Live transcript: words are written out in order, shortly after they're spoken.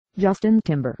Justin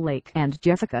Timberlake and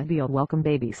Jessica Biel welcome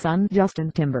baby son.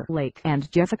 Justin Timberlake and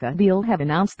Jessica Biel have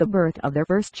announced the birth of their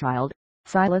first child,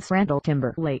 Silas Randall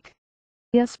Timberlake.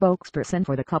 A spokesperson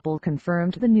for the couple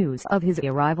confirmed the news of his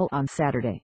arrival on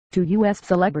Saturday to U.S.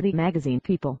 celebrity magazine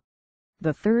People.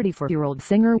 The 34-year-old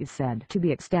singer is said to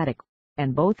be ecstatic,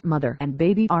 and both mother and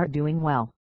baby are doing well.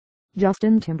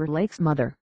 Justin Timberlake's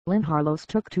mother, Lynn Harlows,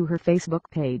 took to her Facebook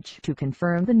page to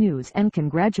confirm the news and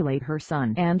congratulate her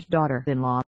son and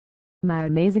daughter-in-law. "My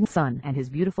amazing son and his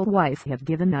beautiful wife have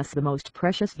given us the most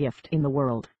precious gift in the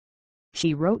world,"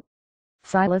 she wrote.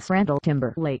 Silas Randall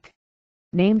Timberlake,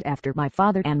 named after my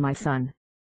father and my son.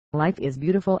 "Life is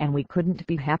beautiful and we couldn't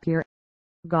be happier.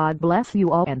 God bless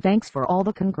you all and thanks for all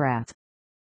the congrats."